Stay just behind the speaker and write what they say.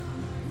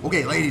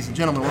Okay, ladies and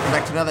gentlemen, welcome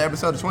back to another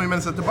episode of 20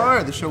 Minutes at the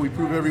Bar, the show we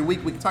prove every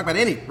week we can talk about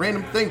any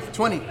random thing for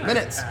 20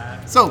 minutes.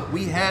 So,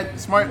 we had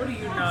Smart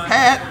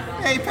Pat.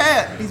 Hey,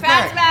 Pat, he's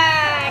back.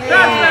 Pat's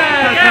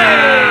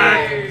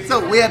back!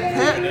 So, we had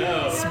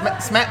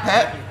Pat, Smart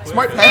Pat,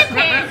 Smart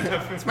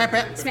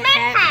Pat,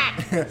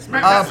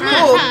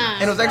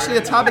 and it was actually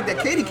a topic that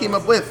Katie came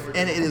up with,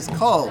 and it is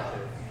called,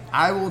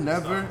 I will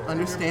never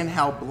understand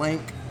how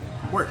blank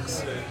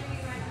works.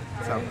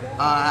 So,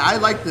 I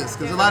like this,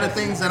 because a lot of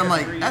things that I'm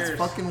like, that's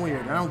fucking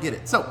weird, I don't get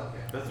it. So,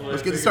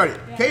 let's get it started.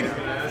 Katie.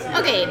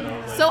 Okay,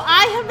 so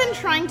I have been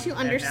trying to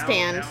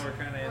understand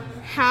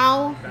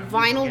how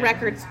vinyl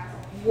records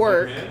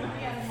work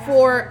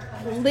for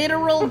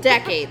literal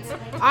decades.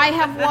 I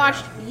have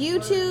watched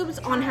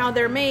YouTubes on how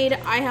they're made.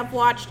 I have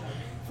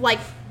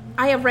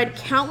read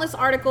countless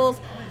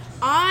articles.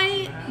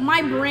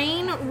 My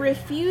brain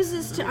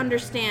refuses to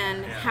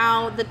understand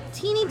how the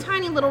teeny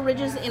tiny little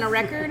ridges in a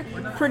record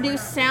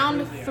produce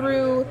sound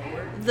through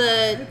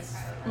the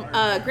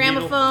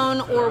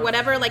gramophone or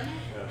whatever. Like,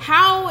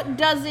 how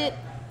does it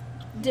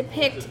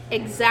depict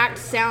exact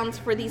sounds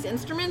for these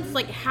instruments?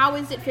 Like, how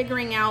is it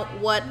figuring out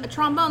what a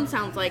trombone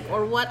sounds like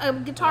or what a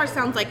guitar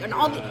sounds like, and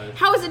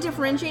how is it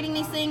differentiating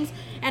these things?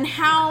 And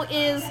how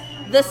is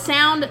the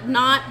sound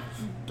not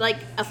like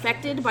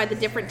affected by the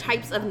different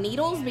types of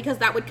needles, because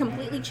that would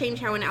completely change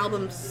how an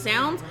album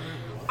sounds?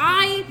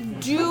 I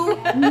do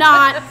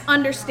not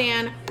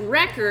understand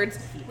records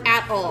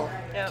at all.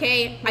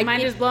 Okay, my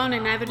mind is blown,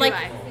 and neither do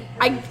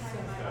I.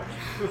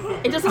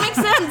 It doesn't make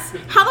sense.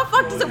 How the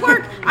fuck does it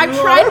work? I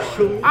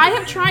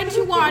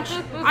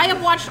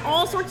have watched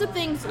all sorts of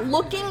things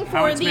looking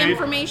for the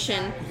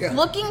information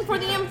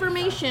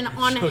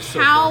on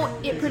how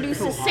it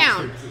produces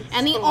sound.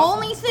 And the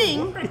only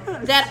thing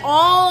that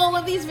all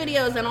of these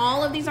videos and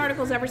all of these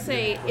articles ever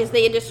say is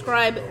they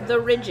describe the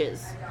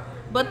ridges.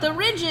 But the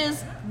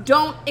ridges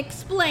don't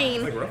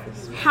explain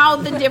how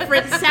the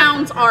different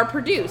sounds are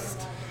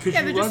produced.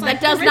 That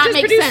does not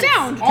make sense.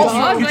 Sound.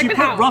 Also, could you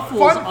put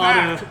ruffles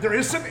on it? There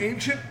is some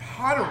ancient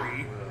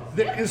pottery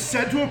that is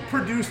said to have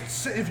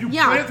produced, if you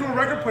play it through a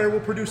record player, will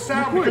produce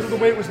sound because of the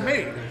way it was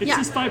made. It's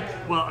just I'm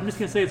just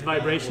gonna say it's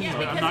vibrations,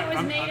 but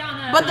I'm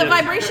not. But the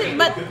vibration,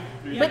 but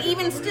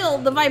even still,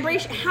 the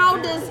vibration. How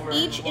does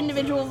each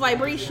individual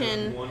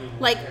vibration,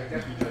 like,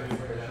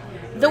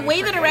 the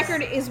way that a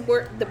record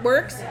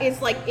works is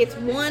like it's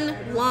one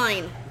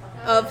line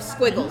of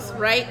squiggles,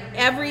 right?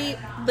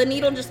 The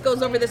needle just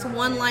goes over this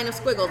one line of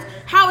squiggles.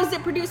 How is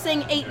it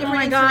producing 8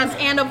 different instruments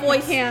and a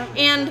voice and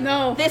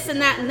this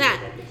and that and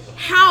that?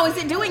 How is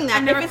it doing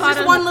that if it's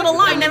just one little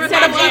line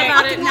instead of 8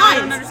 fucking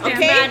lines?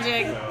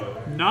 Okay?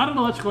 Not an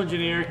electrical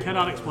engineer,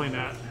 cannot explain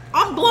that.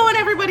 I'm blowing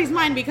everybody's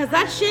mind because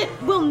that shit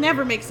will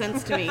never make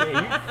sense to me.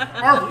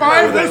 Our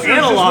 5 listeners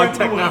analog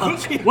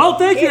technology. Well,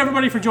 thank you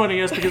everybody for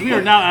joining us, because we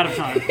are now out of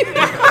time.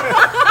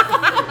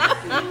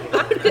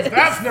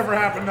 That's never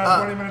happened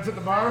on 20 Minutes at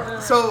the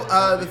Bar. So,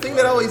 the thing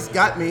that always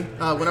got me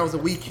when I was a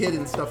wee kid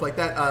and stuff like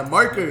that,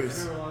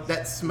 markers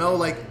that smell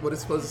like what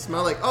it's supposed to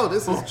smell like. Oh,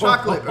 this is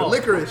chocolate or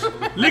licorice.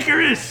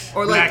 Licorice!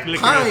 Or like Black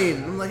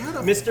pine. I'm like, how the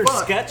Mr.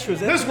 fuck? Sketch was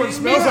This one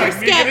smells like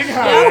me getting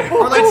high.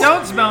 Or like,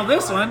 don't smell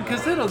this one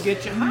because it'll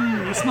get you.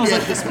 It smells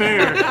like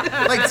despair.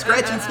 like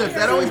scratch and sniff.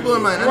 That always blew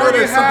my mind. I know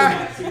there's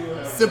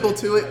something simple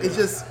to it. It's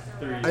just,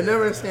 I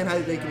never understand how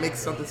they can make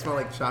something smell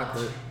like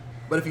chocolate.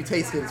 But if you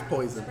taste it, it's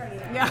poison.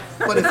 Yeah.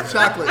 But it's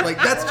chocolate. Like,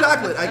 that's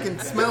chocolate. I can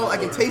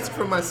taste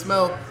from my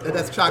smell that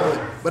that's chocolate.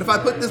 But if I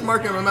put this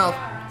marker in my mouth,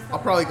 I'll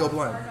probably go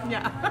blind.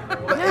 Yeah.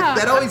 But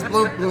that always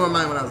blew my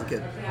mind when I was a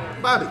kid.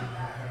 Bobby.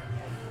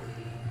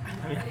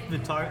 The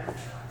target.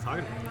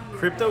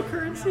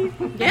 Cryptocurrency?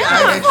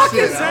 Yeah. What the fuck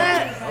is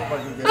that?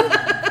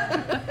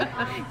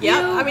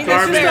 Yeah. I mean, It's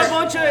that's just a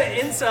bunch of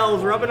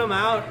incels rubbing them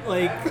out,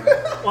 like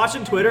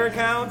watching Twitter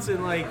accounts,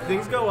 and like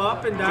things go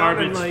up and down,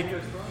 and like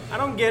I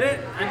don't get it.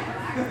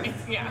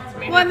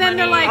 Well, and then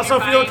they're like, I also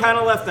feel kind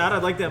of left out.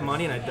 I'd like that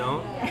money, and I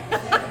don't.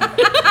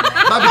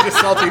 Bobby's just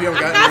salty you don't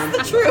got none.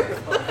 That's the truth.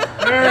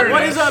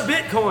 What is a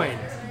Bitcoin?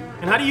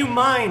 And how do you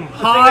mine?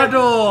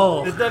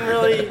 Hodl! It doesn't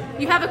really.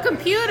 You have a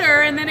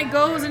computer, and then it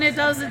goes and it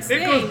does its It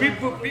thing. goes beep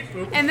boop, beep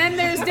boop. And then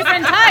there's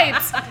different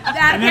types.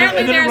 That And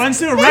apparently then it there's runs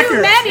through a too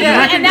record. many, The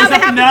record and now goes they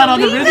up have and down on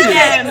to the delete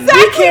rhythm. them.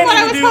 We can't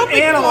even do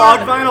analog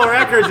vinyl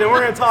records, and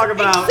we're gonna talk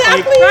about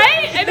like.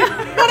 Right? I know.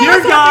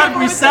 Dear God,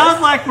 we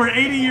sound like we're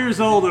 80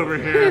 years old over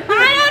here.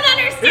 I don't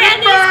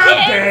understand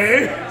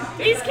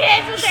these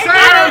kids with their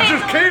Sarah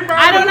just came out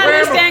I don't with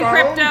understand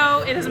gramophone.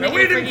 crypto. It doesn't make We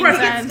any didn't freaking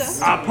question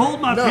sense. I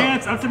pulled my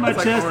pants up to my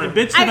like chest horror. and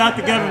bitched about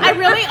the government. I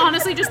really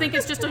honestly just think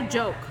it's just a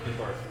joke.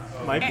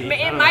 Might be.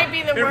 It might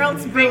be the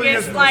world's It really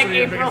biggest, is like,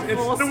 mostly April it's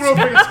Fool's. the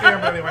world's biggest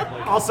scam anyway.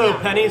 Also,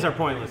 pennies are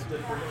pointless.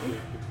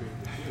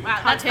 Wow,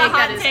 Hot take,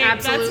 that is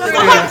absolutely That's a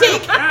hot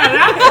take.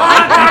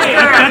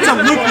 That's a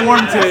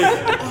lukewarm take.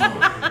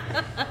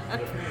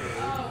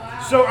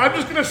 So I'm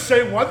just going to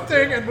say one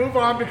thing and move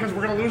on because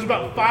we're going to lose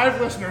about 5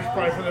 listeners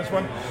probably for this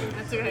one.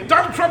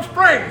 Donald Trump's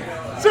brain.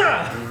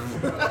 Sarah.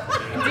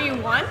 Do you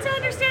want to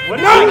understand What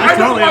it? do you I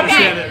don't totally want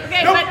understand to. it.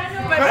 Okay, Nope.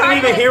 but I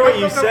didn't even hear what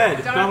you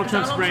said. Donald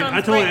Trump's brain. I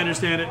totally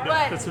understand it, but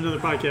But- that's another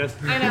podcast.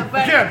 I know,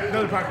 but Again,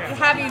 another podcast.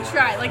 have you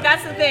tried? Like,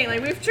 that's the thing.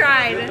 Like, we've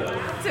tried to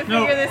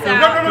figure this no,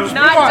 out. no, just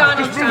Not move on. Donald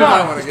Just move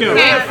Trump. on. Let's go.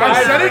 Okay.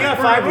 I said We it. got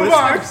We're 5 gonna move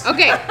on. listeners.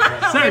 Okay.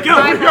 Sarah, We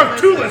go. have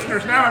 2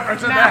 listeners now after I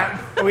said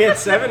that. Oh, we had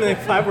 7 and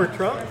 5 were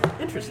Trump?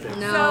 Interesting.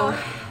 So,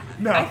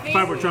 No. I think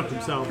 5 were Trump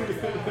himself.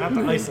 Not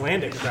the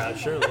Icelandic crowd,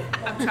 surely.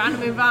 I'm trying to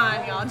move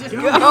on, y'all. Just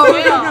go.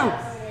 Go.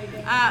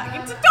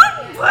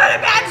 Don't put a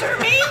badger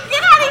me.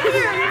 Get out of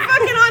here. You're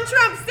fucking on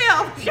Trump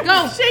still.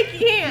 Go.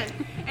 Shaky hand.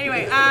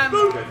 Anyway,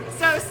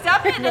 so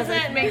stuff that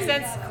doesn't make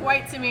sense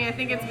quite to me. I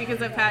think it's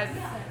because I've had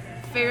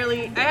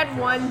I had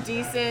one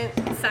decent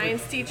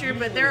science teacher,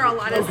 but there are a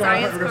lot of God,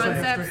 I science thought you were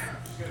gonna say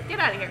concepts. Get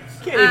out of here.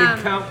 Can't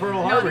even count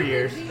Pearl Harbor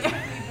years.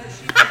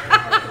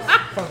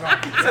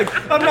 It's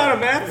like, I'm not a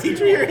math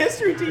teacher, you're a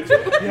history teacher.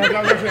 Yeah,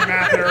 that was actually a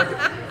math error.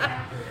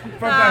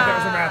 Fun fact, that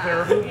was a math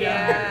error.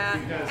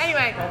 Yeah.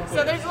 Anyway,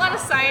 so there's a lot of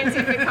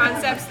scientific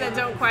concepts that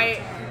don't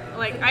quite,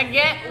 like, I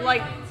get,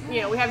 like,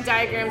 you know, we have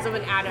diagrams of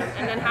an atom,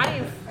 and then how do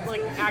you,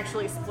 like,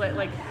 actually split,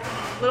 like,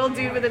 little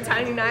dude with a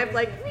tiny knife,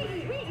 like,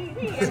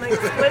 and, like,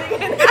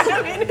 splitting an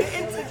atom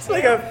into It's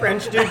like a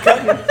French dude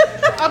cutting.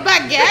 A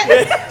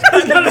baguette?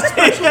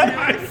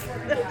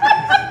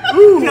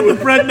 Got the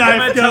bread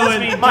knife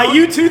going. My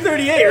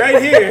U-238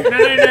 right here.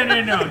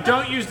 No.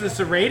 Don't use the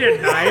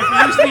serrated knife.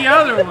 Use the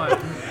other one.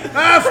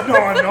 That's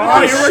not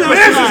nice. This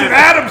is an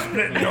atom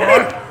splitting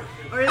knife.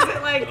 Or is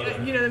it like,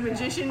 you know, the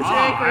magician trick? where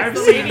I've it's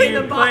the seen lady in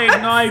you the play box?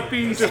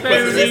 knifey spoony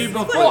Split the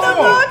before.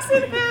 box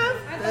in half.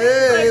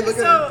 Hey, Like, look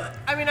at so,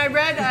 I mean, I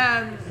read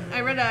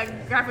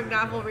a graphic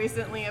novel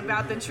recently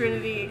about the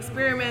Trinity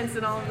experiments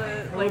and all of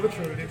the, like, The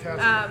Trinity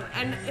test.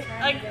 and,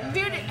 like,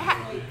 dude,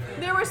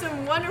 there were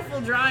some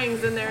wonderful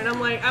drawings in there, and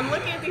I'm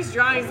looking at these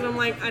drawings, and I'm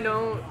like, I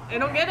don't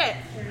get it.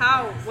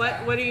 How?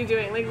 What are you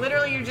doing? Like,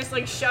 literally, you're just,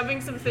 like, shoving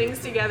some things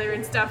together,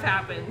 and stuff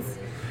happens.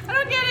 I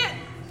don't get it.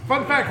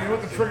 Fun fact, you know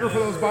what the trigger for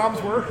those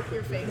bombs were?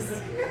 Your face.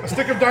 A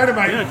stick of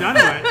dynamite. Yeah,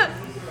 dynamite.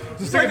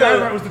 The stick of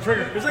dynamite was the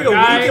trigger. There's like a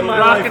week in my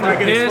life where I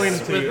can explain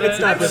it to you. It's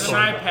not with this an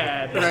one.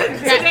 iPad.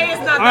 Today is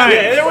not All right.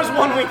 Yeah, there was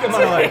 1 week in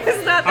my life.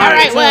 It's not All that.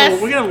 right, right, Wes.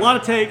 so we got a lot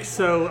of takes,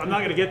 so I'm not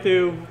going to get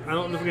through. I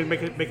don't know if we're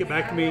going to make it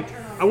back to me.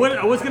 I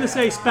was going to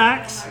say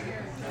SPACs,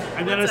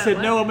 and then I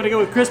said no. I'm going to go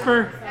with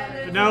CRISPR.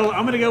 But no,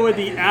 I'm going to go with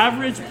the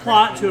average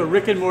plot to a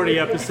Rick and Morty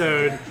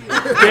episode.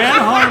 Dan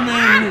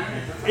Harmon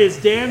is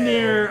damn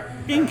near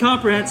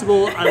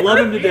incomprehensible. I love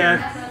him to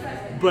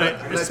death, but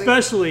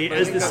especially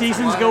as the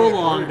seasons go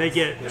along, they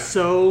get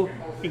so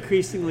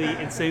increasingly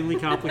insanely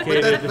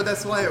complicated. But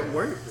that's why it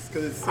works.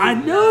 Cause it's so I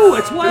know,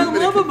 that's why I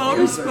stupid love and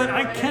Otis, confusing. but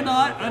I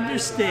cannot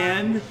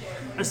understand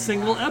a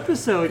single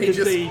episode He because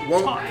just they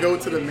won't talk, go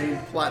to the main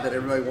plot that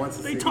everybody wants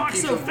to see. they He talk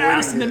keeps so avoiding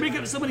fast and they it. make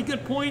up so many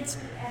good points,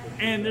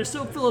 and they're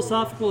so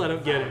philosophical. I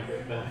don't get it.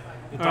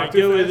 All right, too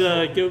go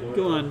with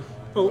go on.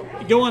 Oh,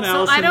 go on, So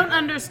Allison. I don't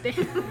understand.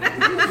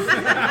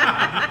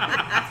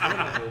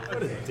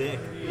 What a dick.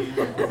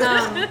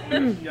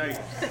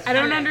 I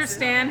don't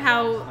understand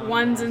how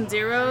ones and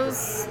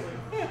zeros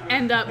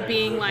end up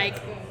being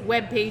like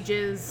web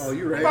pages. Oh,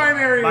 you're right.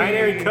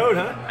 Binary code,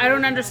 huh? I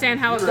don't understand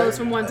how it goes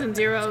from ones and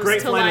zeros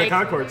Great to Flight of the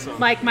like Conchords song.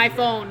 my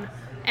phone,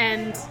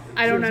 and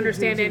I don't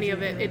understand any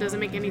of it. It doesn't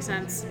make any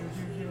sense.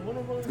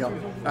 Yeah,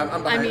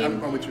 I'm behind.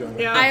 I'm with you on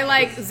that. I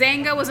like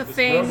Zanga was a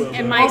thing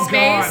in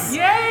MySpace,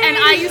 Yay, and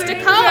I used to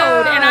Zanga!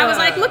 code, and I was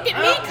like, look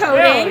at me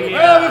coding.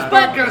 Well, this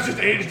podcast just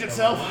aged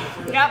itself.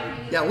 Yep.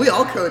 Yeah, we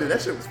all coded.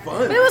 That shit was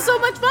fun. It was so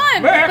much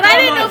fun, but I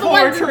didn't know the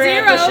ones and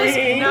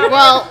zeros.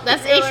 Well,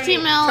 that's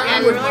HTML We're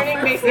and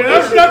learning basic.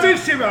 Yeah, that's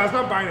HTML. That's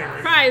not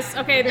binary. Price.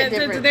 Okay,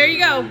 different. there you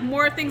go.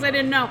 More things I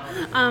didn't know.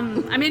 I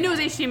mean, I knew it was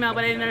HTML,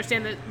 but I didn't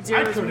understand the I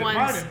zeros coded and mine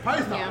ones. in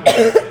Python.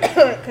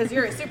 Because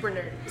you're a super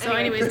nerd. So,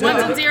 anyways,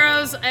 ones and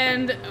zeros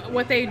and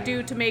what they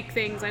do to make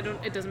things,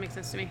 it doesn't make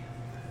sense to me.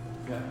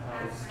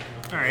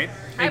 All right.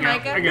 Hi,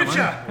 Micah. I got one.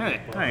 shot.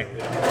 Hey, hi.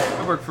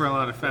 I work for a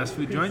lot of fast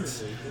food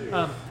joints.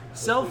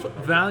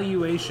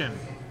 Self-valuation.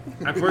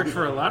 I've worked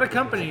for a lot of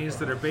companies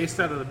that are based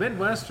out of the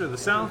Midwest or the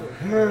South,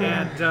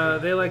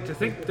 and they like to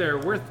think they're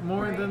worth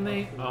more than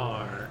they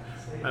are.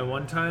 I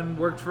one time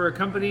worked for a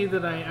company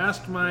that I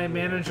asked my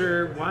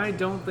manager, why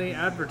don't they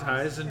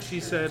advertise? And she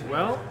said,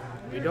 well,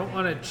 we don't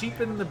want to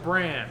cheapen the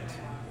brand.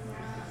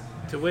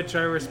 To which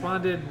I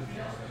responded,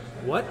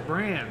 what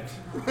brand?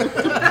 Oh,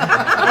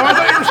 I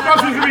thought your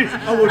response was going to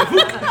be, oh,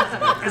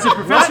 well, As a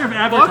professor of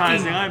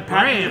advertising, fucking I'm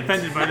patently brand?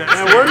 offended by that.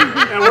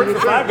 I worked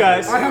for Five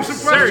Guys. I have some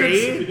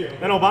questions. Sorry.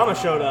 Then Obama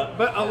showed up.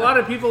 But a lot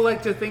of people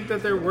like to think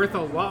that they're worth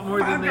a lot more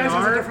than Five they Guys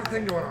has a are. different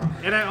thing going on.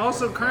 And I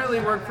also currently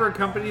work for a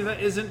company that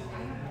isn't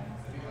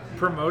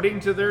promoting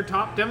to their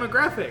top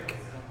demographic.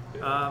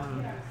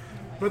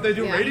 But they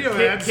do Yeah. radio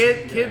ads.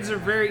 Kids are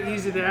very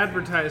easy to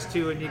advertise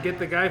to, and you get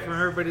the guy from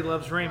Everybody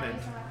Loves Raymond.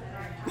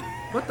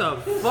 What the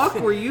fuck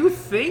were you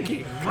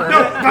thinking? No,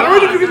 not only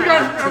did you get the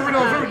guy from Everybody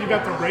Loves Raymond, you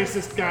got the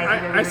racist guy from I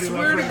Everybody Loves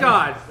swear to Raymond.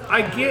 God,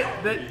 I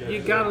get that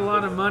you got a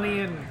lot of money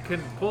and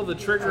can pull the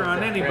trigger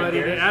on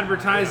anybody to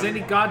advertise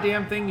any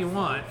goddamn thing you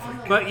want,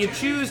 but you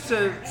choose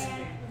to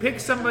pick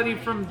somebody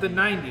from the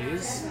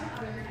 90s,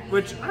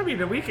 which, I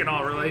mean, we can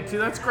all relate to.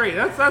 That's great.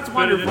 That's Better than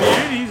wonderful. the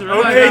 80s,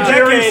 right? Okay,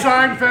 Jerry decade.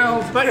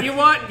 Seinfeld. But you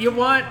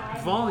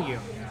want volume.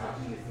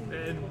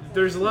 And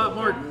there's a lot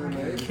more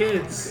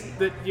kids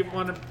that you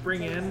want to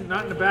bring in,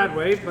 not in a bad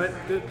way, but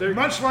they're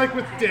Much like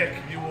with Dick,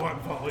 you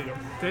want volume.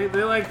 they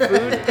like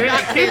food.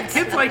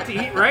 Kids like to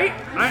eat, right?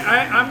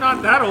 I'm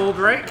not that old,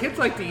 right? Kids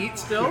like to eat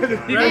still, right?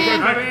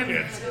 I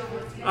mean,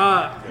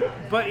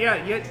 but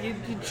yeah, you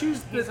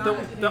choose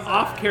the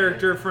off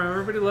character from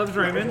Everybody Loves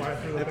Raymond,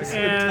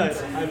 and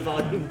I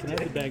volume. Can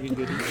I have a bag of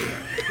goodies?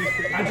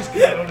 I just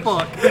can't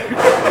notice.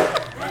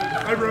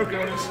 I broke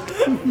Otis.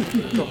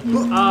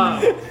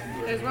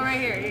 There's one right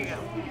here. Here you go.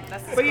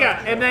 That's the but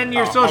yeah, and then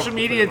your social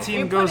media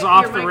team goes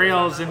off the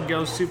rails and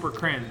goes super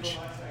cringe.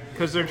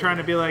 Because they're trying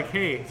to be like,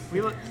 hey,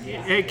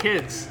 hey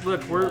kids,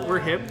 look, we're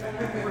hip,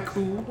 we're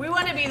cool. We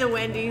want to be the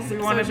Wendy's of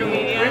We want social to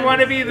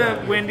media. be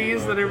the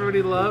Wendy's that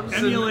everybody loves.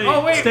 Emulate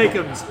Oh wait,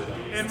 Steakums.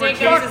 and we're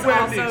Steakhouse is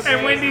Wendy's. also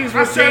And great. Wendy's,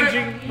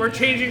 we're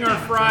changing our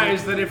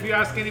fries. That if you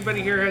ask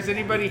anybody here, has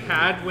anybody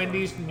had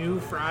Wendy's new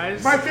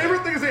fries? My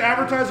favorite thing is they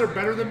advertise they're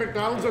better than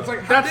McDonald's. It's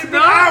like, That's they've been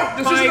not out.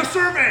 This isn't my- a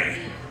survey.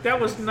 That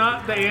was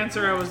not the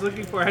answer I was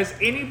looking for. Has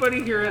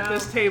anybody here at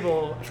this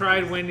table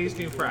tried Wendy's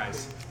new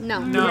fries? No.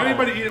 No. Does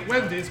anybody eat at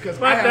Wendy's? Because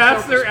But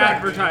that's their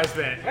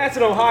advertisement. That's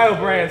an Ohio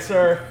brand,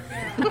 sir.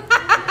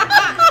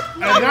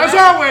 And as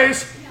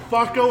always,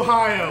 fuck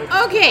Ohio.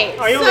 Okay.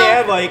 I only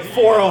have like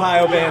 4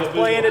 Ohio bands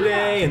playing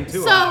today and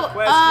 2 Ohio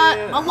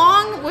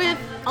questions.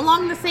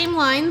 Along the same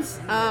lines,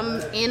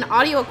 in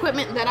audio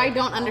equipment that I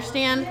don't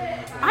understand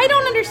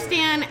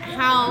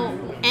how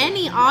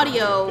any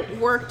audio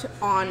worked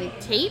on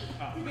tape.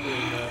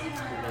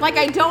 Like,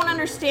 I don't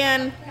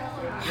understand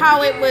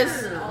how it was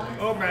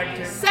Oh,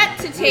 Mag set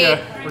to tape,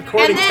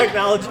 Recording and then,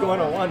 technology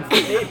 101 for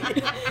me.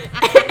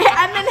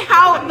 and then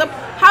how the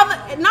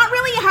not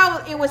really how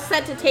it was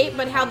set to tape,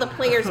 but how the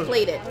players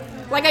played it.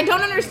 Like, I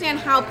don't understand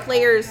how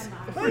players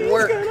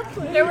work.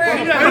 There were.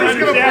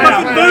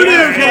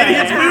 Voodoo, Katie,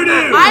 it's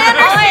voodoo.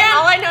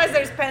 All I know is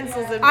there's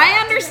pencils in. I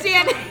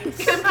understand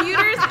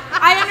computers.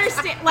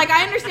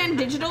 I understand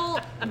digital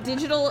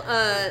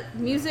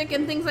music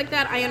and things like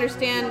that. I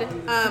understand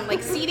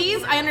like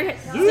CDs. I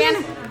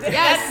understand. That's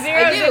Yes,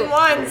 zeros I do. and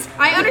ones.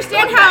 I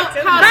understand how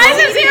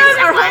CDs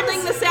are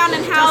holding the sound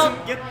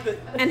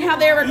and how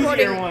they're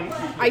recording.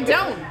 I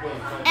don't.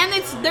 And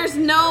there's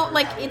no,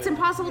 like, it's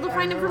impossible to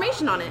find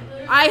information on it.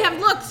 I have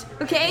looked,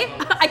 okay?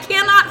 I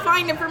cannot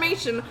find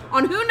information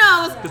on who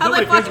knows how the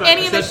nobody fuck cares about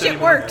any of this cassettes shit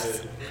anymore.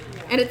 works.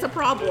 And it's a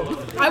problem.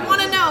 I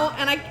want to know,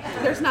 and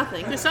there's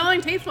nothing. They're selling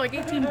tapes for like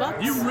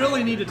 $18. You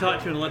really need to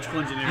talk to an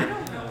electrical engineer.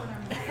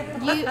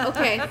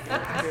 Okay.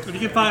 If you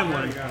can find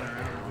one.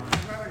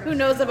 Who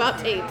knows about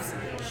tapes?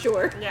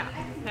 Sure. Yeah.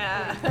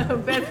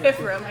 Ben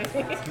Piffram, I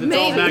think. It's all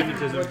Maybe.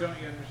 magnetism.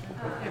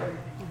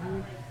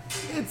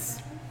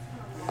 It's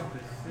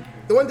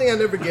the one thing I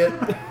never get.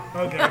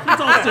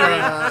 It's all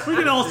serious. We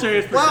get all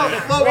serious for a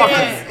second. Well,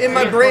 because in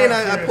my brain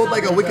I pulled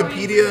like a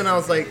Wikipedia and I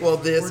was like, well,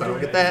 this, I don't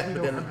get that,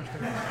 but then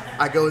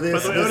I go By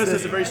this, the way, Otis this.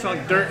 has a very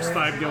strong Dirks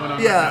vibe going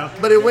on Yeah, right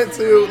now. but it went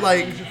to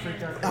like,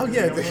 oh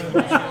yeah,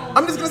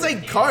 I'm just gonna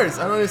say cars.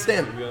 I don't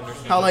understand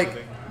how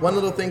like one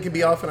little thing could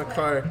be off in a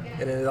car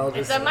and then it all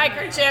It's just, a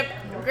microchip,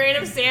 grain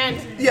of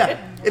sand. yeah,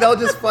 it all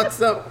just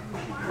fucks up.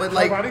 But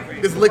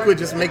like this liquid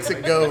just makes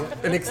it go,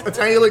 a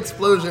tiny little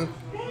explosion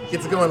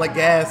gets it going like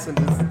gas,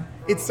 and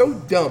it's so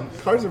dumb.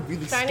 Cars are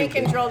really Tiny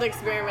stupid. controlled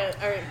experiment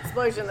or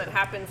explosion that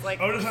happens like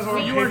Otis has one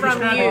feet You are from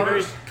describing you.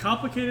 very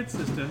complicated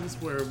systems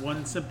where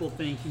one simple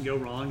thing can go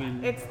wrong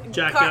and It's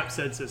jack car- up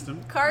said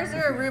system. Cars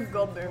are a Rube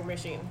Goldberg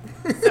machine.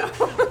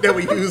 that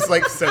we use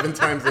like 7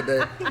 times a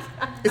day.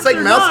 It's like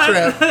They're not.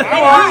 Mousetrap. They're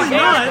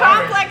not.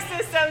 complex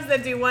systems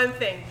that do one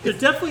thing. They're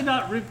definitely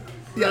not.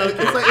 Yeah,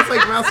 it's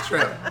like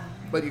Mousetrap,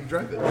 but you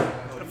drive it.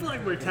 I feel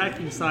like we're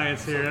attacking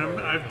science here.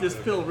 I just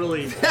feel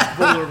really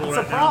vulnerable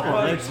right now.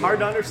 Problem. It's hard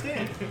to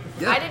understand.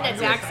 I didn't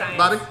attack science.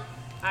 Body?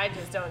 I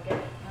just don't get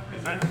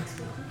it.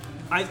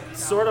 I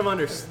sort of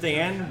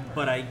understand,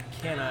 but I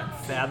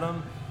cannot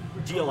fathom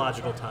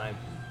geological time.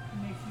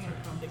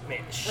 Man,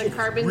 shit is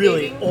carbon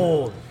really dating?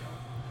 old.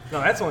 No,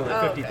 that's only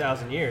like Oh,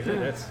 50,000 years.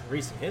 That's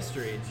recent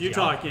history. It's You're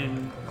geology.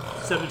 talking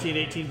 17,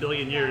 18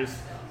 billion years.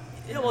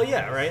 Yeah, well,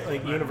 yeah, right?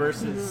 Like,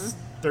 universe is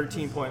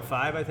 13.5,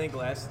 I think,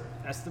 last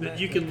estimate.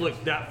 You can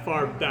look that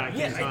far back in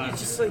Yeah, time. it's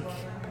just like,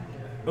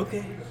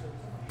 okay.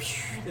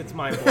 It's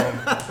mind blowing.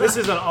 This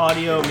is an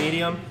audio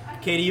medium.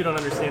 Katie, you don't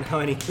understand how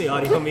any of the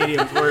audio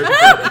mediums work.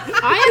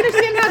 I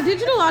understand how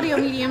digital audio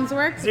mediums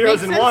work.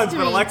 Zeros Makes and sense ones, to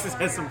but me. Alexis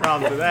has some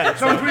problems with that.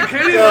 So between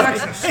Katie and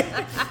Alexis,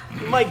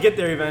 You might get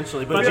there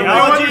eventually, but By the way, no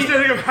geology.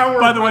 understanding of how we're.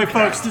 By the way,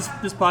 folks,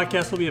 this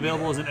podcast will be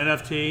available as an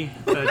NFT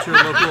at your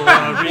local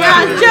Yeah,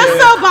 retailer. just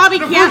so Bobby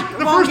The can't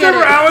first won't get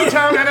ever it.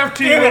 Allentown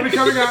NFT will be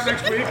coming out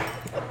next week.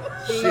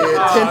 Shit,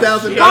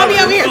 $10,000. Bobby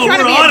over here Oh, trying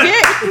to be we're on a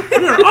it. dick.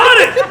 We're on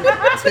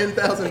it.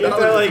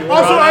 $10,000. like,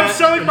 Also, I'm Right.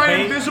 selling my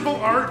Paint. invisible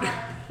art.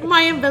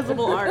 My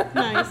invisible art.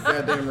 Nice.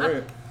 Goddamn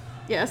right.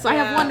 Yes, I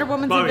have Wonder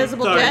Woman's Bobby,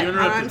 invisible sorry, jet. you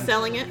interrupted. I'm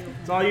selling it.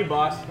 It's all you,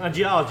 boss.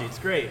 Geology, it's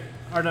great.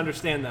 Hard to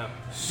understand though.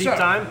 Deep So-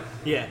 time?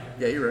 Yeah.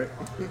 Yeah, you're right.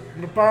 I'm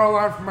gonna borrow a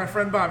line from my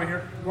friend Bobby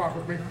here. Walk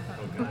with me.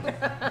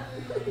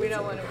 We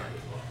don't want to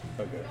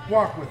work.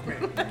 Walk with me.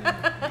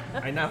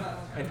 I know.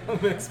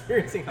 I'm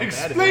experiencing how bad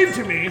it Explain is.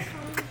 to me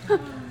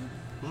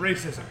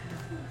racism.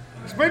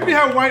 Explain to me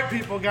how white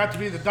people got to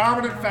be the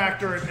dominant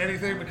factor in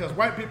anything because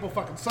white people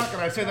fucking suck,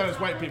 and I say that as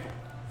white people.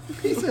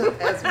 He said,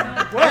 as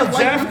Well,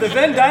 Jeff, the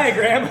Venn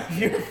diagram of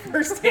your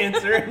first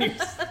answer and your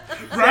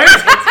Right?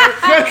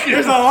 Thank you.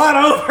 there's a lot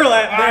of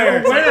overlap there.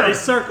 I'm aware. A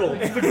circle.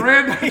 The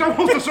grand, it's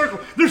almost a circle.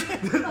 There's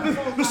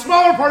the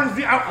smaller part is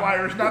the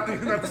outliers, not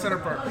the center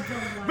part.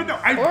 But no,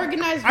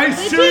 Organized I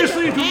religion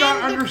seriously do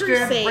not and the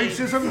understand Crusades.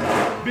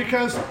 racism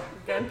because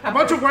a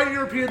bunch of white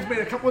Europeans made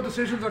a couple of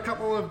decisions a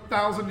couple of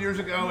thousand years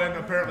ago, and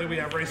apparently we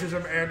have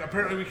racism, and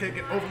apparently we can't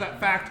get over that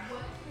fact.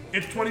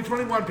 It's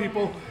 2021,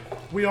 people.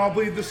 We all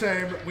bleed the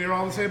same. We are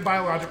all the same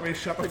biologically.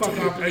 Shut the fuck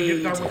up and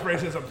get done with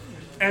racism.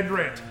 End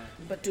rant.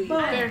 But do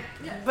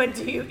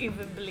you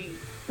even bleed?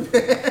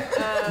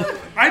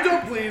 I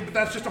don't bleed, but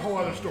that's just a whole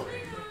other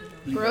story.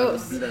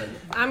 Gross.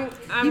 I'm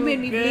You made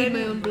me good.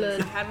 bleed my own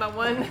blood. Had my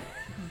one.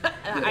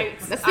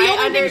 That's the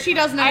only thing she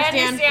doesn't I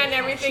understand. understand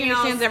everything She else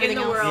understands everything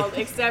in the else. world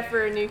except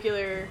for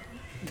nuclear.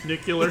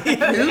 Nuclear.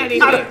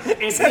 Anything.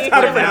 It's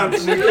how to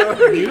pronounce nuclear.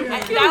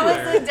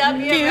 That was the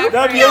W.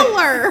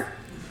 Nuclear.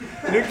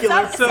 Nuclear.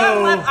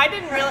 I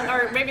didn't really,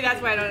 or maybe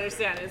that's why I don't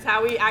understand, is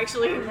how we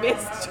actually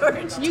missed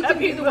George You can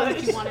be W. the one that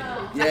Bush. you wanted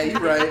to be. Yeah, you're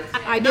right.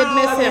 I did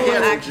miss him,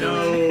 Yes.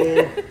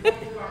 actually.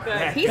 No.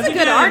 He's a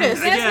good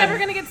artist. That's Again, never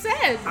gonna get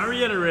said. I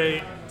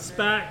reiterate,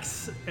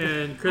 SPACs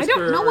and CRISPR I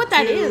don't know what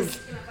that are two is.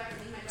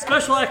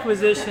 special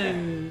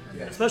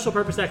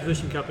purpose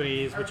acquisition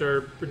companies, which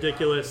are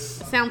ridiculous.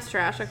 Sounds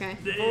trash, okay.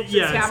 Yeah, it's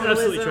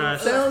absolutely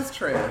trash. Sounds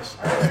trash.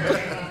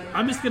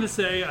 I'm just gonna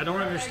say I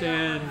don't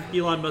understand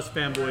Elon Musk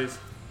fanboys.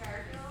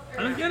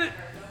 I don't get it.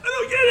 I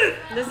don't get it.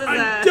 This is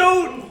I a-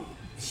 don't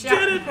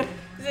get it.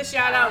 This is a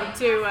shout out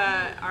to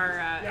our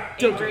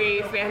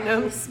Avery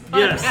fandoms.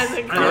 Yes. As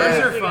a I know. Those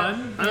Yeah. are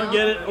fun. I don't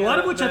get it. A lot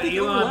of which I think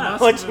Elon overlap.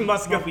 Musk Bunch of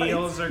Muscovites.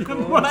 mobiles are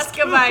cool.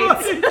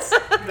 Muscovites.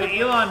 The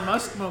Elon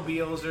Musk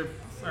mobiles are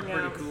pretty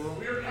Yeah.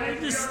 cool.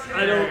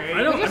 I don't.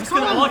 I'm just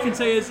gonna. All I can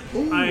say is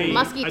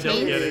musky I don't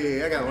taste. get it.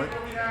 Yeah, I got one.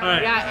 All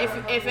right. Yeah,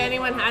 if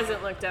anyone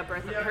hasn't looked up or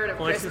heard of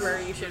Voices.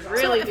 CRISPR, you should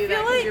really I do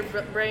that feel because like-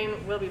 your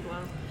brain will be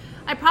blown.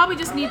 I probably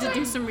just need to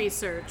do some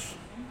research.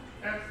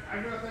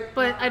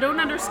 But I don't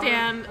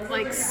understand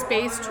like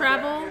space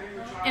travel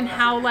and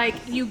how like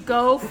you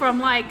go from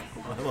like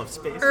I love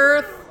space.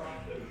 Earth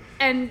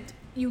and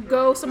you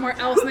go somewhere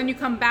else and then you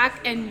come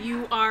back and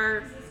you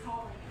are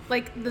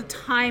like the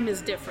time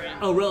is different.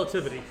 Oh,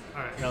 relativity.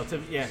 All right.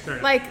 Relative, yeah.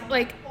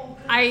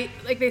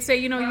 Like they say,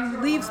 you know, you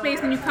leave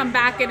space and you come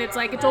back and it's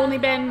like it's only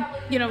been,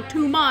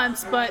 2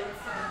 months, but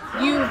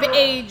you've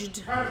aged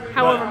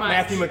however much.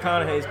 Matthew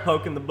McConaughey's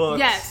poking the books.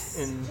 Yes.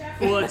 And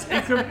Well, it's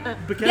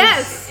because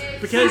Yes.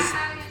 because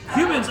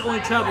humans only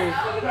travel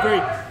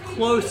very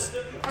close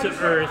to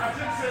Earth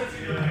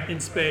in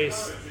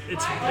space.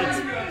 It's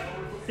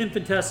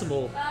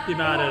infinitesimal the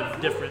amount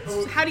of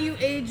difference. How do you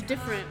age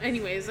different?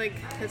 Anyways, like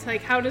it's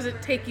like how does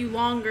it take you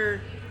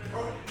longer?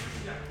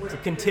 it's a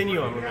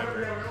continuum,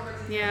 remember.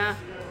 Yeah.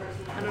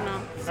 I don't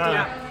know.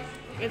 Yeah.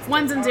 It's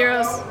Ones and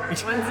zeros.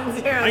 ones and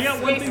zeros. I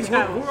got one Space thing.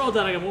 travel. We're all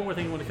done. I got one more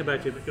thing I want to come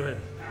back to, but go ahead.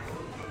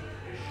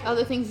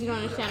 Other things you don't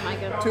understand,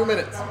 Micah. 2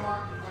 minutes.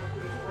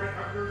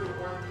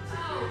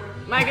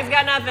 Micah's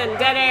got nothing.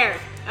 Dead air.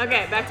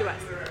 Okay, back to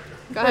us.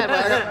 Go ahead, I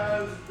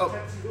Micah. got, oh,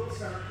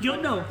 You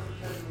don't know.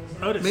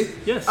 Otis. me?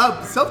 Yes.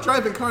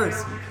 Self-driving cars.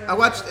 I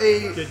watched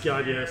a Good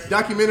God, yes.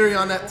 documentary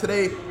on that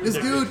today. This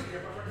dude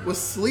was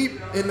asleep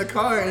in the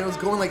car and it was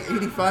going like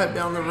 85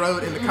 down the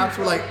road, and the cops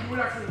were like,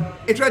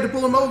 it tried to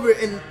pull him over,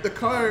 and the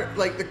car,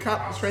 like the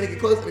cop was trying to get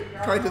close, and the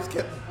car just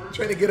kept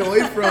trying to get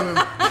away from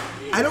him.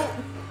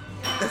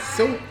 That's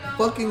so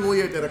fucking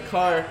weird that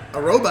a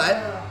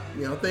robot,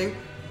 thing,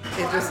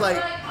 is just like,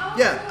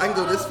 yeah, I can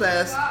go this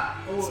fast,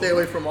 stay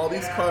away from all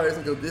these cars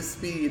and go this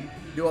speed,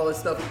 do all this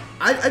stuff.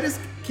 I just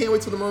can't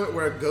wait till the moment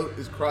where a goat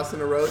is crossing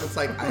the road. It's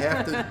like, I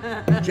have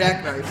to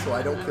jackknife so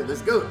I don't kill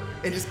this goat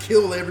and just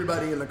kill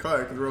everybody in the car,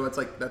 because the robot's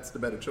like, that's the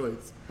better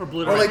choice. Or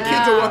Or like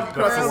kids are walking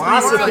across the street.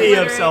 Philosophy it's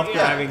like, of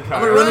self-driving I'm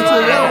cars. gonna run into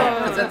a wall,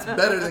 because that's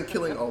better than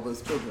killing all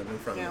those children in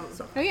front of me.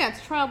 So. Oh yeah,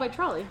 it's trial by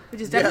trolley.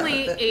 Which is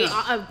definitely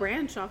a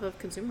branch off of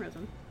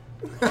consumerism.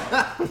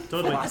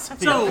 Totally.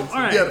 So, all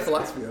right. Yeah, the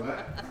philosophy of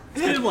it.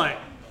 Speed of light.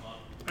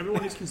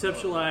 Everyone is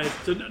conceptualized.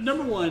 So the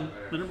number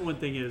one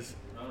thing is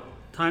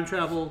time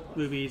travel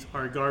movies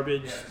are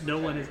garbage. No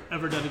one has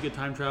ever done a good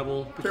time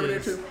travel because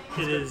Terminator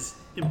 2. it is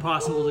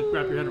impossible to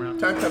wrap your head around.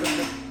 Time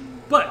travel.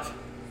 But,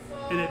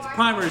 and it's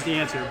primer is the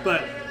answer,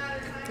 but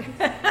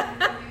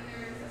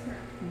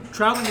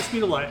traveling the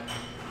speed of light,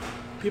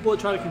 people that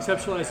try to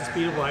conceptualize the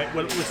speed of light,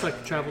 what it looks like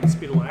to travel the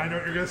speed of I light. know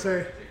what you're gonna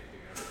say.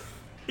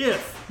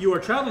 If you are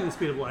traveling the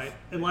speed of light,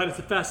 and light is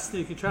the fastest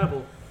thing you can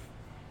travel,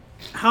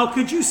 how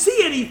could you see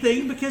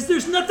anything? Because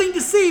there's nothing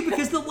to see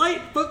because the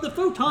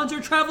photons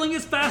are traveling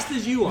as fast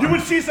as you are. You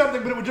would see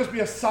something, but it would just be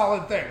a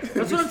solid thing.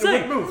 That's what I'm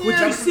saying. Would Would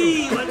you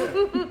see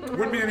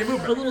wouldn't be any a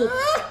movement. little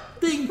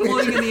thing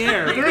floating in the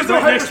air? There is no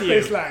right next to you.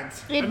 hyperspace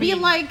lines. It'd be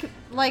like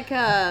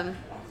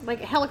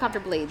helicopter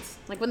blades,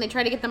 like when they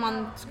try to get them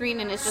on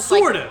screen and it's just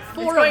Sort like of.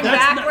 four going of them.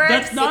 backwards.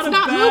 That's not It's a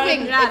not bad.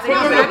 moving. Yeah, It's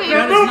not moving.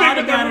 That is not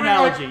a bad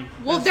analogy.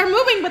 Well, they're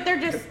moving, but they're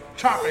just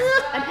Chopping.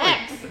 an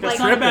X. That's Like,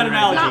 not a bad it's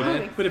not analogy.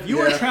 moving. But if you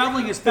are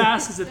traveling as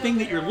fast as the thing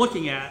that you're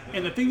looking at,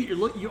 and the thing that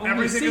you only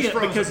Everything see is it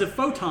frozen. because of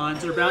photons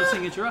that are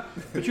bouncing at your,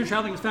 but you're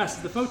traveling as fast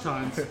as the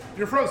photons.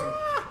 You're frozen.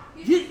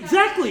 Yeah,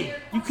 exactly.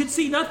 You could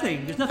see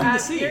nothing. There's nothing to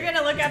see. You're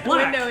gonna look out the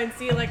black. window and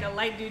see like a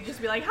light dude just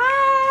be like,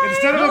 "Hi."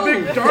 Instead of a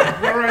big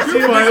dark where I see a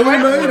big Finally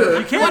light. made You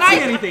it. can't see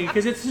anything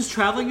because it's just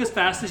traveling as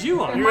fast as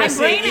you are. You're gonna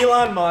see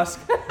Elon Musk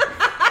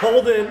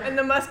holding And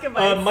the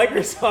Muscovite.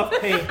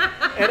 Microsoft Paint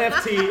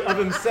NFT of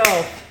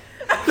himself,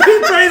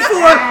 Being paid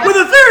for with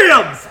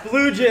Ethereum.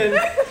 splooging.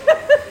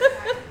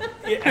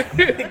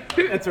 Yeah,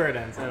 that's where it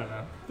ends. I don't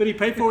know. That he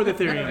paid for with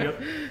Ethereum.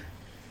 Yep.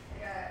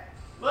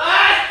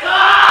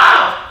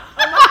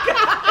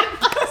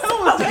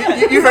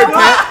 You heard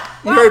Pat.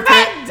 You heard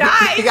Pat.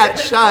 died He got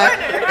shot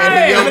and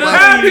he yelled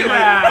Happy like,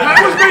 laugh.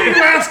 I was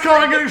making last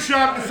call and getting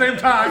shot at the same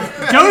time.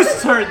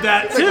 Ghosts heard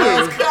that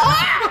too.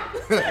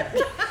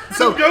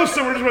 So, Go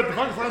somewhere just went the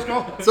fuck last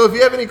call. so if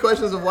you have any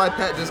questions of why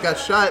Pat just got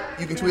shot,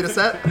 you can tweet us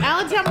at.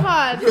 Allentown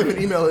Pod. You have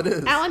an email, it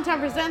is.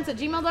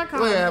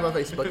 AllentownPresents@gmail.com. Oh, yeah, I have a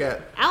Facebook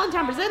at.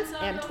 Allentown Presents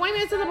and 20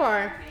 Minutes in the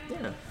Bar.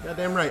 Yeah,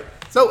 goddamn right.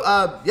 So,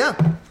 yeah,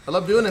 I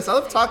love doing this. I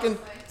love talking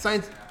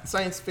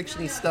science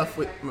fiction-y stuff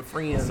with my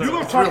friends. You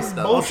love It's real talking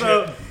stuff. bullshit.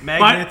 Also,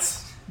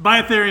 magnets.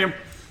 Buy Ethereum.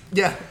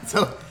 Yeah,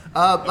 so,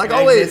 like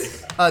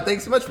always,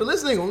 thanks so much for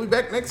listening. We'll be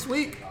back next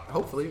week.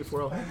 Hopefully, if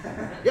we're all.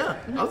 Yeah,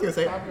 I was going to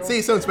say it. See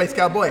you soon, Space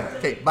Cowboy.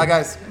 Okay, bye,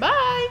 guys.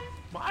 Bye.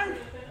 Bye.